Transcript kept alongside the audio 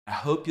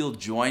hope you'll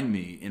join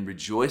me in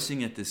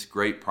rejoicing at this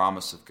great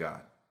promise of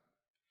God.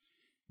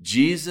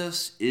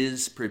 Jesus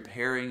is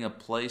preparing a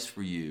place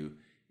for you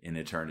in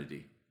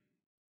eternity.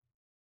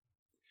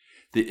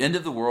 The end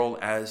of the world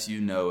as you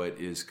know it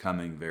is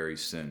coming very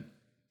soon.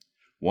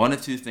 One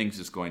of two things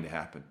is going to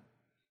happen.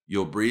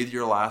 You'll breathe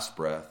your last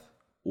breath,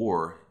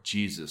 or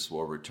Jesus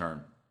will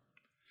return.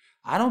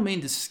 I don't mean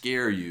to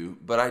scare you,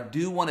 but I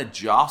do want to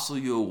jostle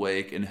you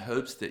awake in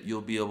hopes that you'll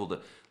be able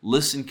to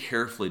listen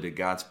carefully to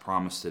God's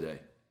promise today.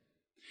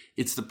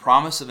 It's the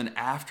promise of an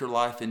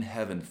afterlife in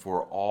heaven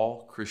for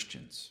all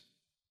Christians.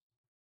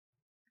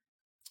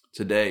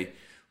 Today,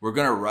 we're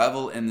going to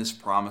revel in this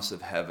promise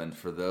of heaven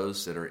for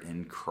those that are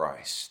in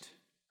Christ.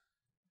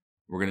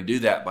 We're going to do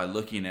that by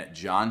looking at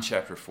John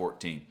chapter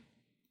 14.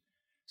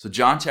 So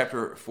John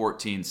chapter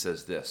 14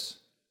 says this.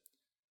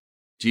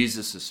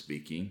 Jesus is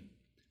speaking.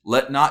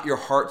 Let not your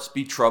hearts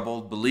be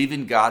troubled. Believe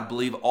in God.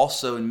 Believe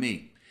also in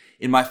me.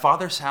 In my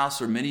Father's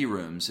house are many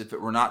rooms. If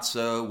it were not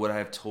so, would I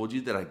have told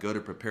you that I go to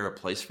prepare a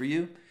place for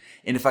you?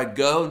 And if I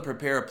go and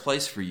prepare a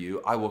place for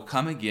you, I will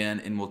come again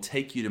and will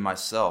take you to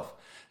myself,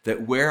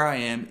 that where I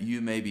am,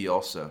 you may be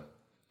also.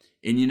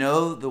 And you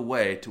know the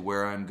way to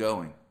where I am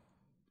going.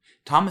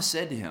 Thomas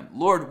said to him,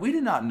 Lord, we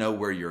do not know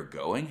where you're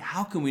going.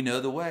 How can we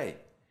know the way?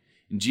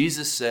 And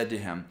Jesus said to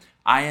him,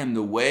 I am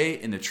the way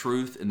and the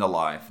truth and the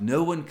life.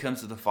 No one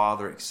comes to the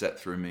Father except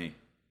through me.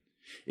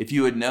 If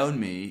you had known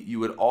me, you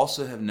would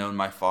also have known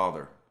my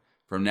Father.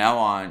 From now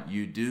on,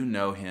 you do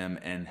know him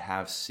and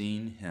have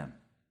seen him.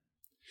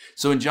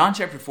 So in John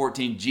chapter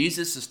 14,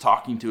 Jesus is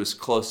talking to his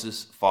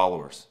closest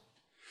followers.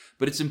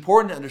 But it's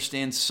important to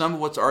understand some of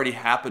what's already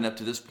happened up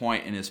to this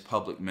point in his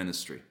public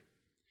ministry.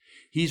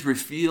 He's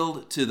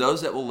revealed to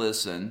those that will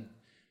listen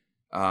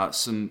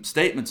some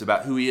statements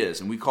about who he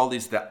is, and we call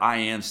these the I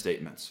am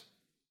statements.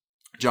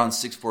 John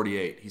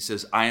 6:48, he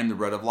says, I am the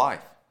bread of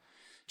life.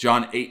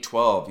 John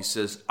 8:12, he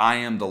says, I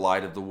am the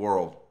light of the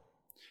world.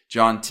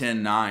 John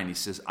 10:9, he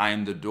says, I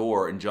am the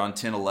door. And John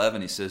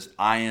 10:11, he says,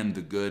 I am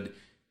the good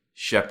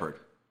shepherd.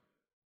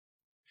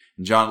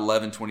 In John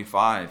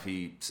 11:25,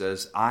 he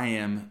says, I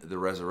am the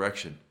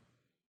resurrection.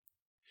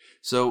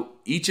 So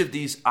each of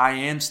these I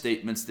am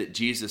statements that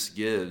Jesus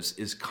gives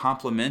is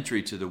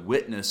complementary to the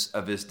witness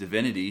of his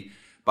divinity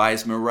by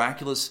his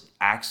miraculous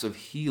acts of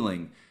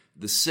healing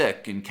the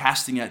sick and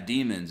casting out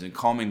demons and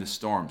calming the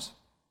storms.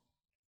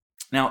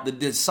 Now, the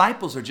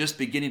disciples are just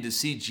beginning to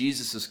see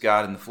Jesus as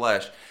God in the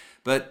flesh,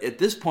 but at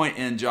this point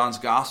in John's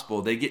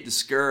gospel, they get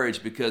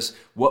discouraged because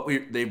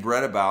they've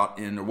read about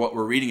or what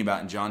we're reading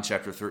about in John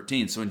chapter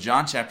 13. So in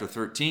John chapter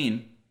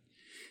 13,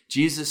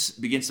 Jesus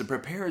begins to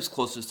prepare his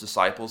closest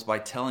disciples by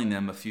telling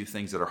them a few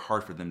things that are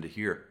hard for them to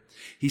hear.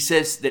 He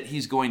says that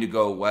he's going to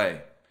go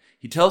away.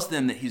 He tells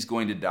them that he's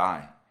going to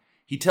die.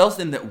 He tells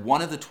them that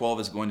one of the 12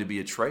 is going to be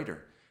a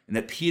traitor, and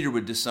that Peter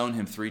would disown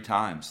him 3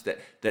 times,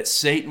 that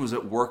Satan was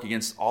at work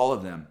against all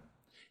of them,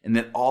 and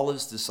that all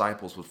his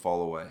disciples would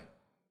fall away.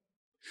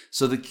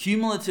 So the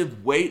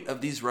cumulative weight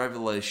of these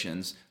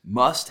revelations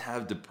must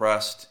have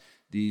depressed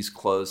these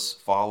close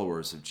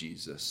followers of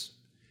Jesus,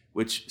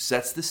 which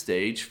sets the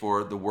stage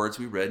for the words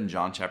we read in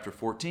John chapter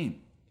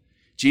 14.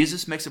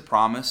 Jesus makes a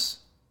promise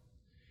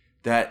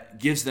that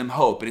gives them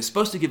hope. And it's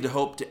supposed to give the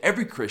hope to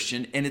every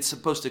Christian, and it's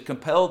supposed to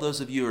compel those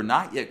of you who are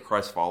not yet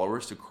Christ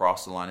followers to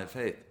cross the line of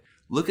faith.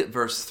 Look at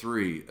verse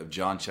 3 of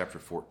John chapter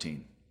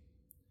 14.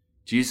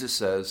 Jesus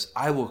says,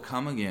 I will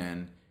come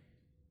again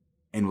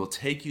and will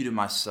take you to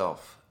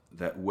myself,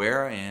 that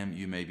where I am,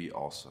 you may be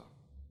also.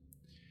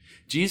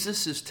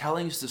 Jesus is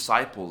telling his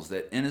disciples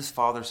that in his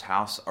Father's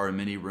house are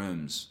many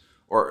rooms,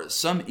 or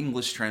some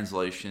English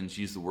translations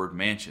use the word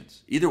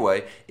mansions. Either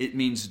way, it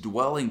means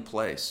dwelling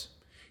place.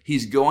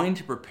 He's going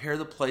to prepare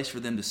the place for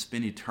them to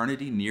spend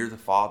eternity near the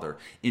Father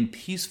in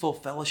peaceful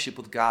fellowship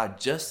with God,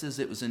 just as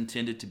it was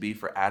intended to be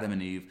for Adam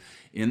and Eve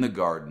in the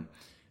Garden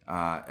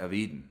of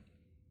Eden.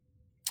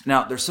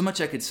 Now, there's so much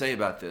I could say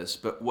about this,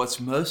 but what's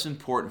most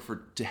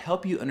important to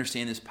help you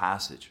understand this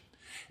passage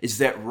is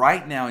that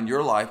right now in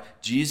your life,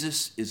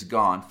 Jesus is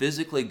gone,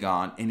 physically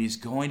gone, and he's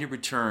going to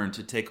return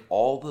to take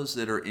all those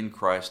that are in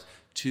Christ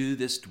to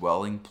this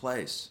dwelling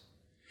place.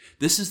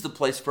 This is the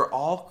place for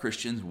all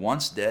Christians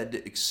once dead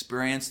to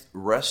experience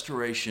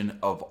restoration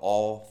of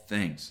all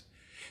things.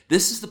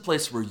 This is the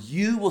place where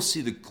you will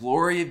see the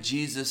glory of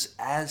Jesus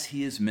as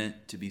he is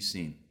meant to be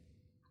seen.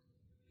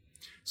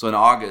 So in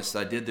August,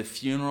 I did the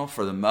funeral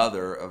for the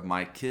mother of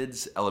my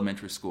kids'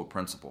 elementary school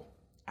principal.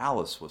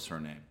 Alice was her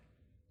name.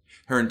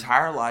 Her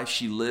entire life,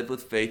 she lived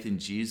with faith in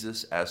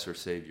Jesus as her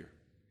Savior.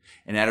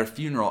 And at her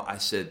funeral, I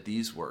said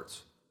these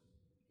words.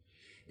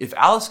 If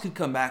Alice could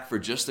come back for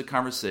just a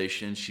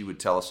conversation, she would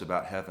tell us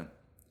about heaven.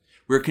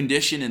 We're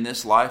conditioned in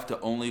this life to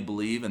only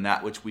believe in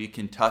that which we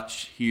can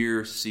touch,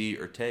 hear, see,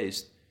 or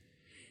taste.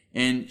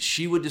 And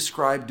she would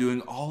describe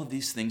doing all of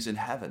these things in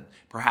heaven.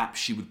 Perhaps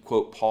she would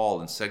quote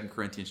Paul in 2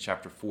 Corinthians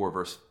chapter 4,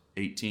 verse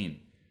 18.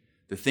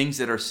 The things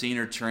that are seen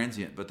are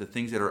transient, but the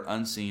things that are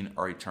unseen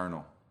are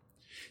eternal.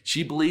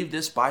 She believed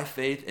this by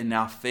faith, and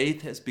now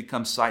faith has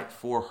become sight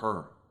for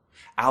her.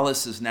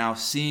 Alice is now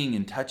seeing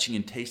and touching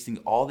and tasting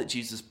all that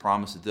Jesus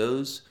promised to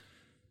those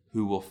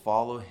who will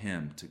follow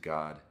him to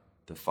God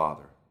the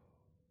Father.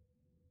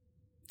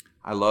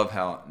 I love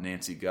how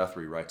Nancy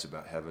Guthrie writes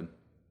about heaven.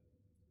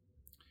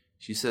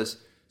 She says,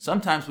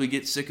 sometimes we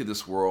get sick of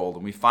this world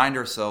and we find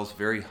ourselves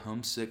very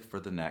homesick for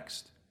the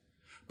next.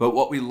 But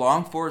what we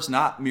long for is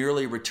not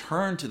merely a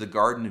return to the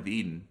Garden of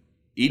Eden.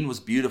 Eden was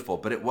beautiful,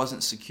 but it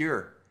wasn't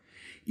secure.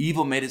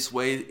 Evil made its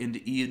way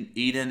into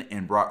Eden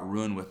and brought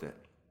ruin with it.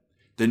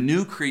 The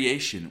new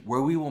creation,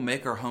 where we will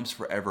make our homes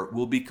forever,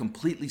 will be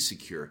completely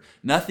secure.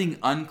 Nothing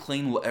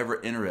unclean will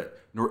ever enter it,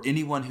 nor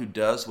anyone who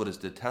does what is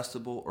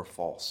detestable or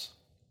false.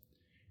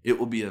 It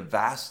will be a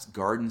vast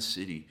garden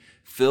city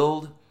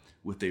filled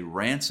with a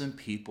ransomed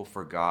people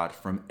for God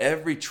from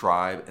every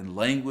tribe and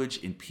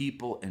language and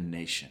people and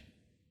nation.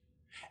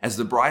 As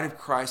the bride of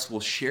Christ will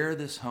share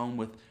this home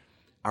with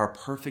our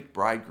perfect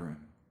bridegroom,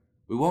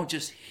 we won't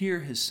just hear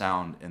his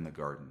sound in the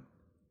garden.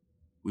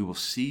 We will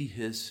see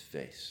his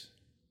face.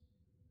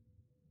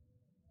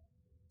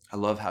 I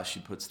love how she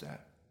puts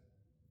that.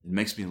 It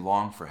makes me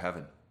long for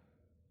heaven.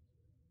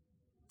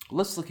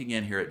 Let's look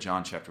again here at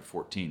John chapter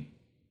 14.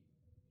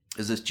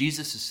 As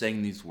Jesus is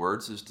saying these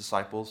words, his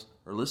disciples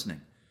are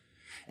listening.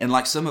 And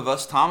like some of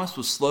us, Thomas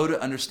was slow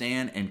to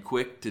understand and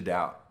quick to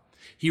doubt.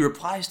 He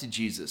replies to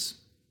Jesus.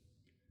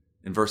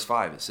 In verse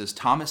 5, it says,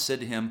 Thomas said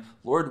to him,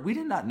 Lord, we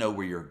did not know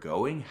where you're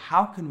going.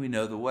 How can we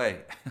know the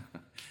way?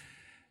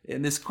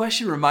 And this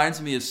question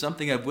reminds me of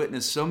something I've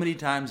witnessed so many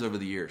times over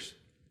the years.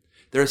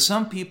 There are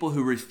some people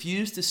who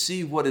refuse to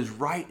see what is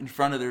right in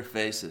front of their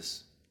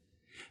faces.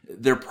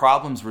 Their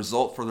problems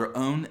result from their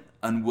own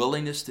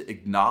unwillingness to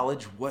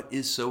acknowledge what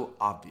is so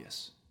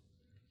obvious.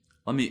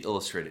 Let me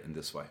illustrate it in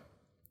this way.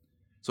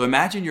 So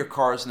imagine your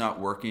car is not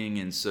working,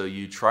 and so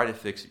you try to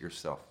fix it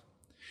yourself.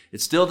 It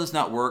still does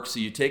not work, so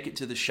you take it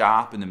to the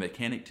shop, and the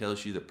mechanic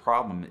tells you the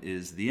problem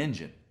is the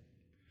engine.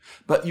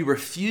 But you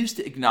refuse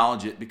to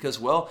acknowledge it because,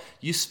 well,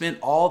 you spent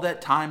all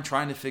that time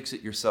trying to fix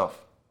it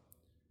yourself.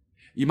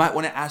 You might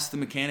want to ask the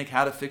mechanic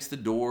how to fix the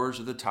doors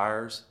or the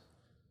tires,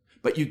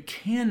 but you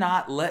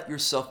cannot let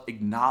yourself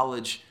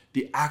acknowledge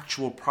the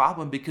actual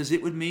problem because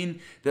it would mean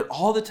that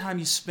all the time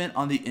you spent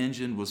on the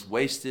engine was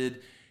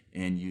wasted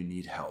and you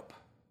need help.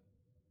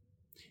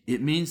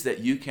 It means that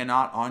you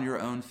cannot on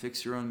your own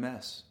fix your own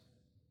mess.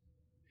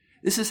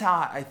 This is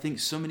how I think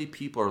so many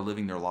people are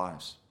living their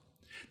lives.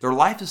 Their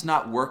life is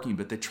not working,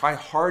 but they try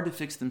hard to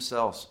fix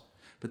themselves,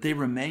 but they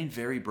remain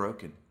very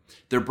broken.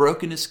 Their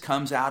brokenness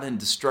comes out in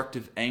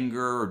destructive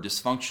anger or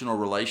dysfunctional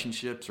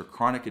relationships or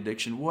chronic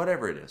addiction,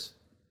 whatever it is.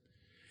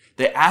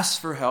 They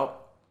ask for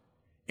help,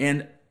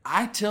 and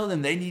I tell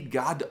them they need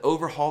God to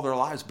overhaul their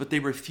lives, but they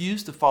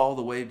refuse to follow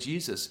the way of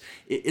Jesus.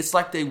 It's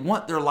like they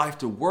want their life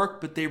to work,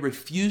 but they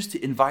refuse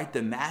to invite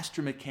the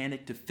master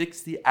mechanic to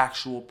fix the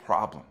actual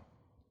problem.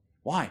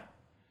 Why?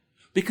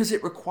 Because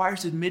it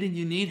requires admitting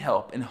you need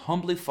help and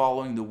humbly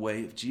following the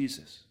way of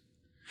Jesus.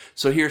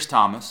 So here's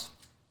Thomas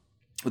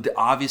with the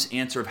obvious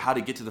answer of how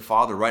to get to the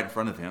Father right in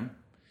front of him.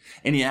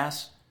 And he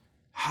asks,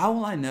 how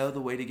will I know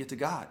the way to get to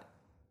God?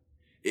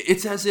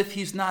 It's as if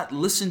he's not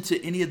listened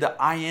to any of the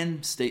I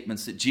am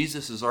statements that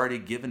Jesus has already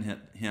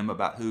given him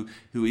about who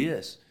he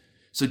is.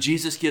 So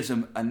Jesus gives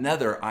him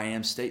another I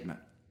am statement.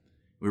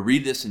 We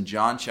read this in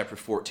John chapter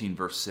 14,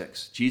 verse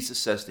 6. Jesus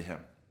says to him,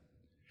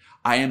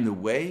 I am the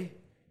way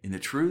and the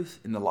truth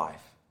and the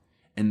life,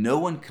 and no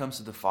one comes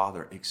to the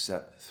Father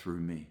except through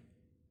me.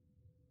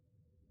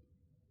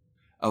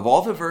 Of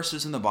all the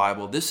verses in the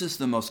Bible, this is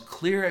the most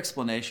clear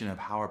explanation of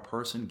how a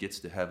person gets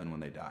to heaven when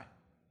they die.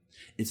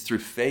 It's through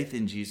faith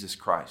in Jesus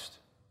Christ.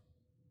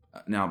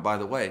 Now, by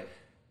the way,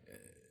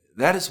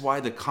 that is why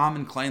the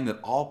common claim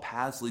that all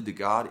paths lead to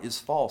God is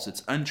false.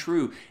 It's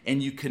untrue.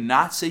 And you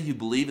cannot say you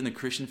believe in the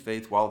Christian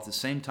faith while at the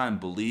same time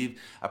believe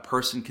a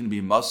person can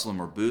be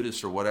Muslim or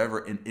Buddhist or whatever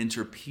and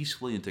enter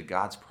peacefully into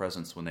God's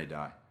presence when they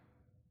die.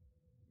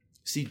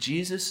 See,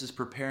 Jesus is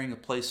preparing a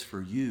place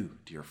for you,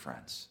 dear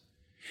friends.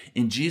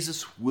 And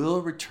Jesus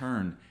will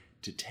return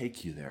to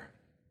take you there.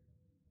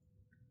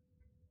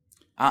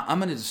 I'm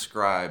going to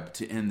describe,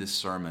 to end this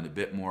sermon, a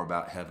bit more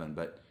about heaven.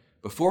 But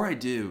before I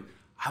do,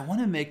 I want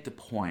to make the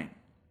point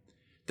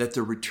that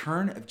the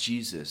return of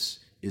Jesus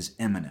is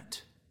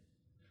imminent.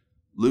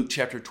 Luke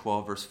chapter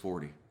 12, verse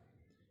 40.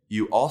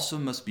 You also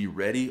must be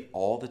ready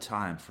all the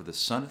time, for the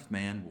Son of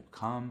Man will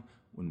come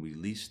when we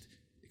least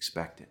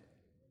expect it.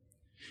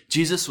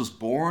 Jesus was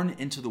born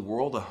into the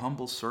world a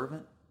humble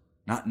servant,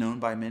 not known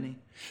by many,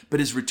 but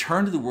his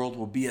return to the world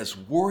will be as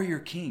warrior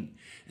king.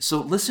 So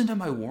listen to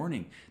my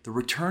warning. The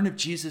return of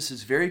Jesus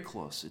is very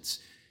close.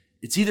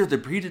 It's either the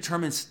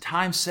predetermined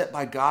time set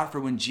by God for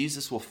when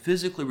Jesus will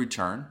physically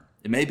return.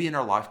 It may be in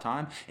our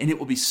lifetime, and it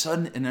will be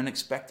sudden and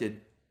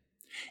unexpected.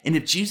 And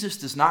if Jesus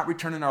does not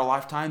return in our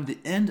lifetime, the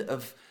end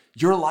of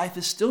your life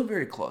is still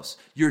very close.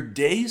 Your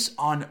days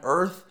on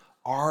earth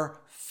are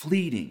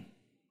fleeting.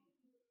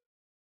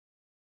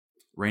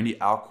 Randy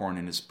Alcorn,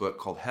 in his book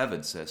called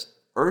Heaven, says,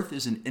 Earth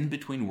is an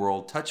in-between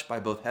world touched by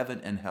both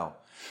heaven and hell.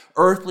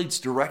 Earth leads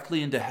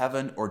directly into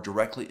heaven or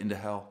directly into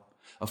hell.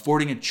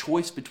 affording a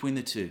choice between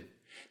the two.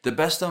 The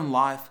best of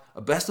life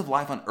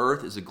on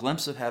earth is a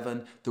glimpse of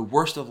heaven. The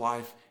worst of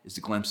life is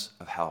a glimpse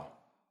of hell.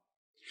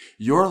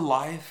 Your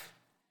life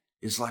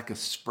is like a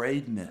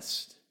sprayed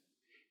mist,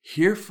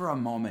 here for a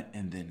moment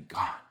and then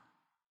gone.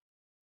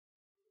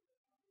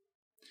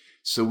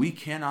 So we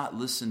cannot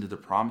listen to the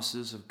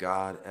promises of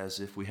God as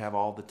if we have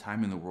all the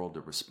time in the world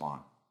to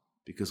respond,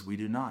 because we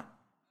do not.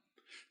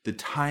 The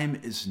time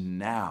is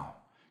now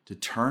to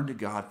turn to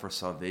God for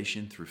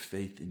salvation through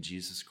faith in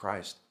Jesus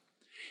Christ.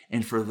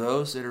 And for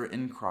those that are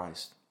in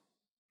Christ,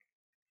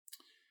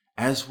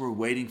 as we're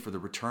waiting for the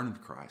return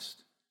of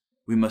Christ,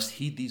 we must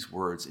heed these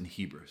words in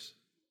Hebrews.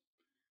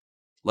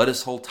 Let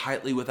us hold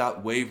tightly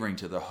without wavering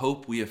to the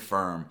hope we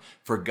affirm,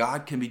 for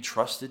God can be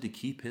trusted to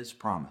keep his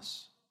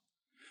promise.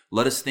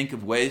 Let us think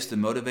of ways to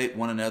motivate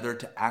one another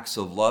to acts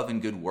of love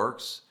and good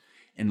works,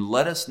 and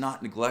let us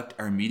not neglect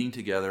our meeting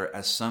together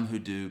as some who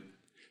do,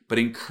 but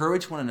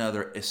encourage one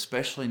another,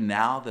 especially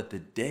now that the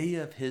day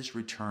of his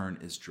return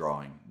is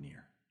drawing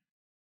near.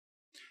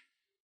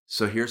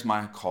 So here's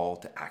my call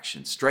to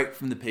action, straight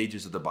from the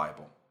pages of the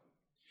Bible.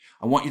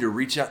 I want you to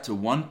reach out to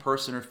one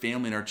person or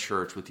family in our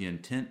church with the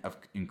intent of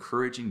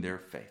encouraging their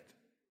faith.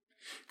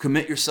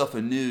 Commit yourself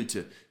anew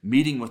to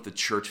meeting with the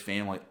church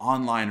family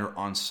online or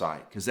on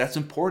site, because that's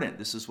important.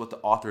 This is what the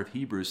author of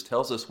Hebrews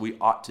tells us we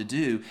ought to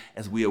do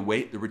as we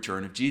await the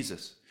return of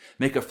Jesus.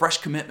 Make a fresh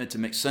commitment to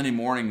make Sunday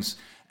mornings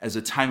as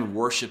a time of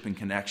worship and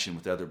connection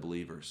with other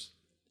believers.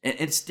 And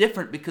it's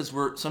different because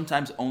we're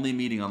sometimes only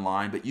meeting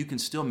online, but you can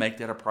still make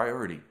that a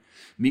priority.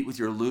 Meet with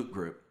your Luke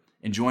group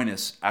and join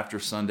us after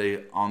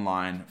Sunday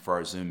online for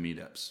our Zoom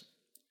meetups.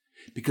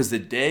 Because the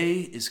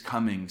day is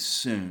coming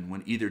soon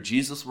when either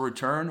Jesus will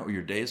return or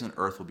your days on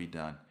earth will be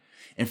done.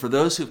 And for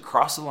those who have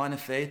crossed the line of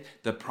faith,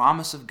 the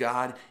promise of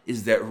God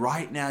is that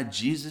right now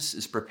Jesus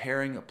is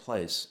preparing a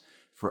place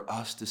for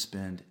us to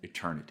spend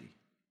eternity.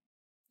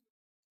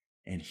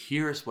 And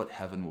here's what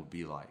heaven will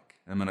be like.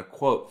 I'm going to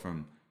quote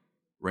from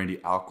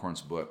Randy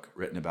Alcorn's book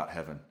written about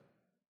heaven.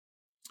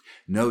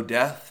 No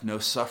death, no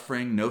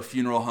suffering, no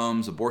funeral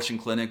homes, abortion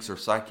clinics, or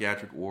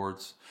psychiatric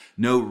wards.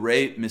 No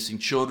rape, missing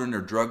children,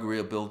 or drug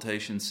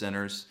rehabilitation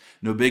centers.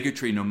 No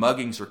bigotry, no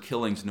muggings or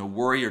killings. No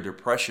worry or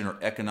depression or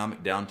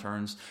economic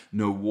downturns.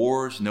 No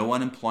wars, no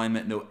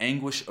unemployment, no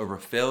anguish over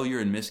failure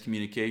and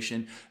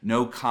miscommunication.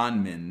 No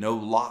con men, no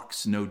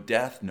locks, no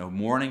death, no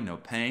mourning, no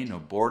pain, no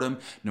boredom,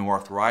 no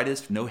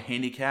arthritis, no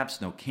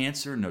handicaps, no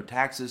cancer, no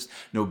taxes,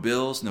 no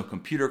bills, no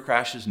computer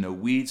crashes, no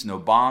weeds, no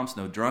bombs,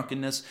 no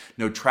drunkenness,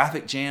 no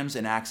traffic jams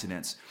and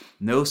accidents,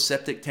 no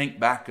septic tank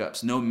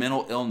backups, no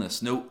mental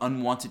illness, no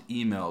unwanted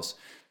emails,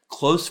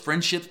 close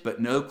friendships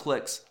but no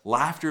cliques,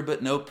 laughter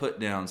but no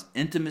put-downs,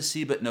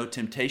 intimacy but no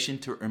temptation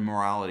to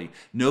immorality,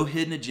 no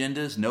hidden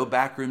agendas, no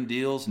backroom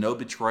deals, no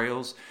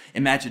betrayals.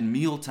 Imagine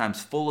meal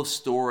times full of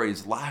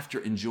stories, laughter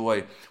and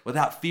joy,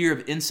 without fear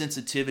of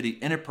insensitivity,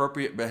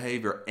 inappropriate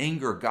behavior,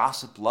 anger,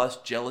 gossip,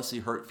 lust, jealousy,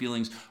 hurt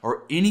feelings,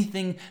 or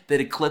anything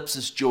that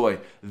eclipses joy.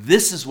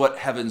 This is what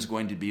heaven's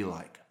going to be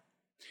like.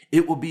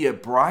 It will be a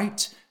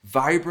bright,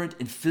 vibrant,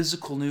 and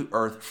physical new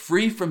earth,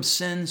 free from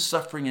sin,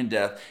 suffering, and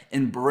death,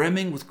 and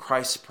brimming with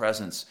Christ's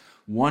presence,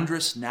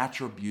 wondrous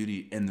natural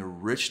beauty, and the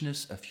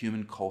richness of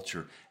human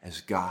culture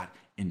as God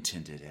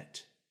intended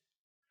it.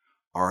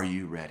 Are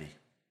you ready?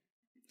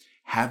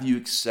 Have you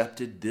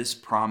accepted this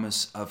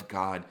promise of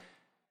God?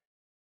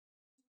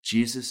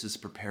 Jesus is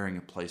preparing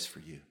a place for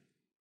you.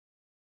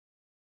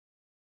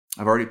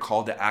 I've already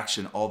called to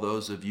action all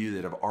those of you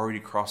that have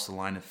already crossed the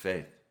line of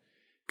faith.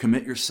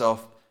 Commit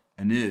yourself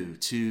anew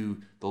to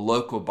the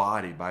local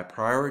body by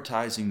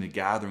prioritizing the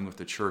gathering with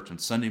the church on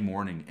Sunday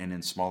morning and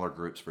in smaller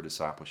groups for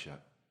discipleship.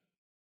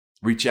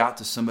 Reach out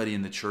to somebody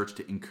in the church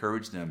to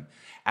encourage them.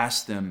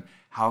 Ask them,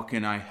 how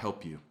can I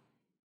help you?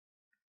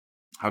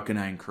 How can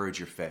I encourage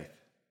your faith?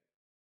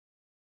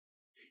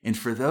 And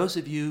for those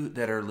of you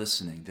that are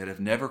listening that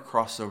have never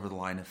crossed over the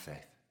line of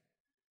faith,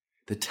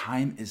 the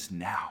time is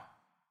now.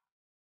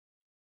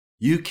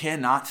 You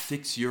cannot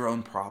fix your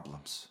own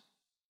problems.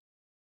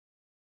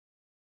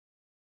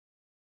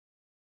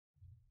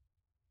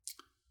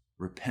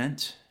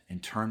 Repent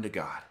and turn to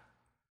God.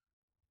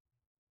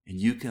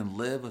 And you can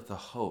live with the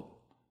hope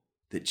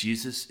that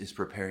Jesus is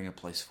preparing a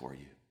place for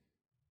you.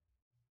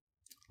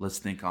 Let's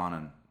think on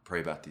and pray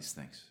about these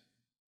things.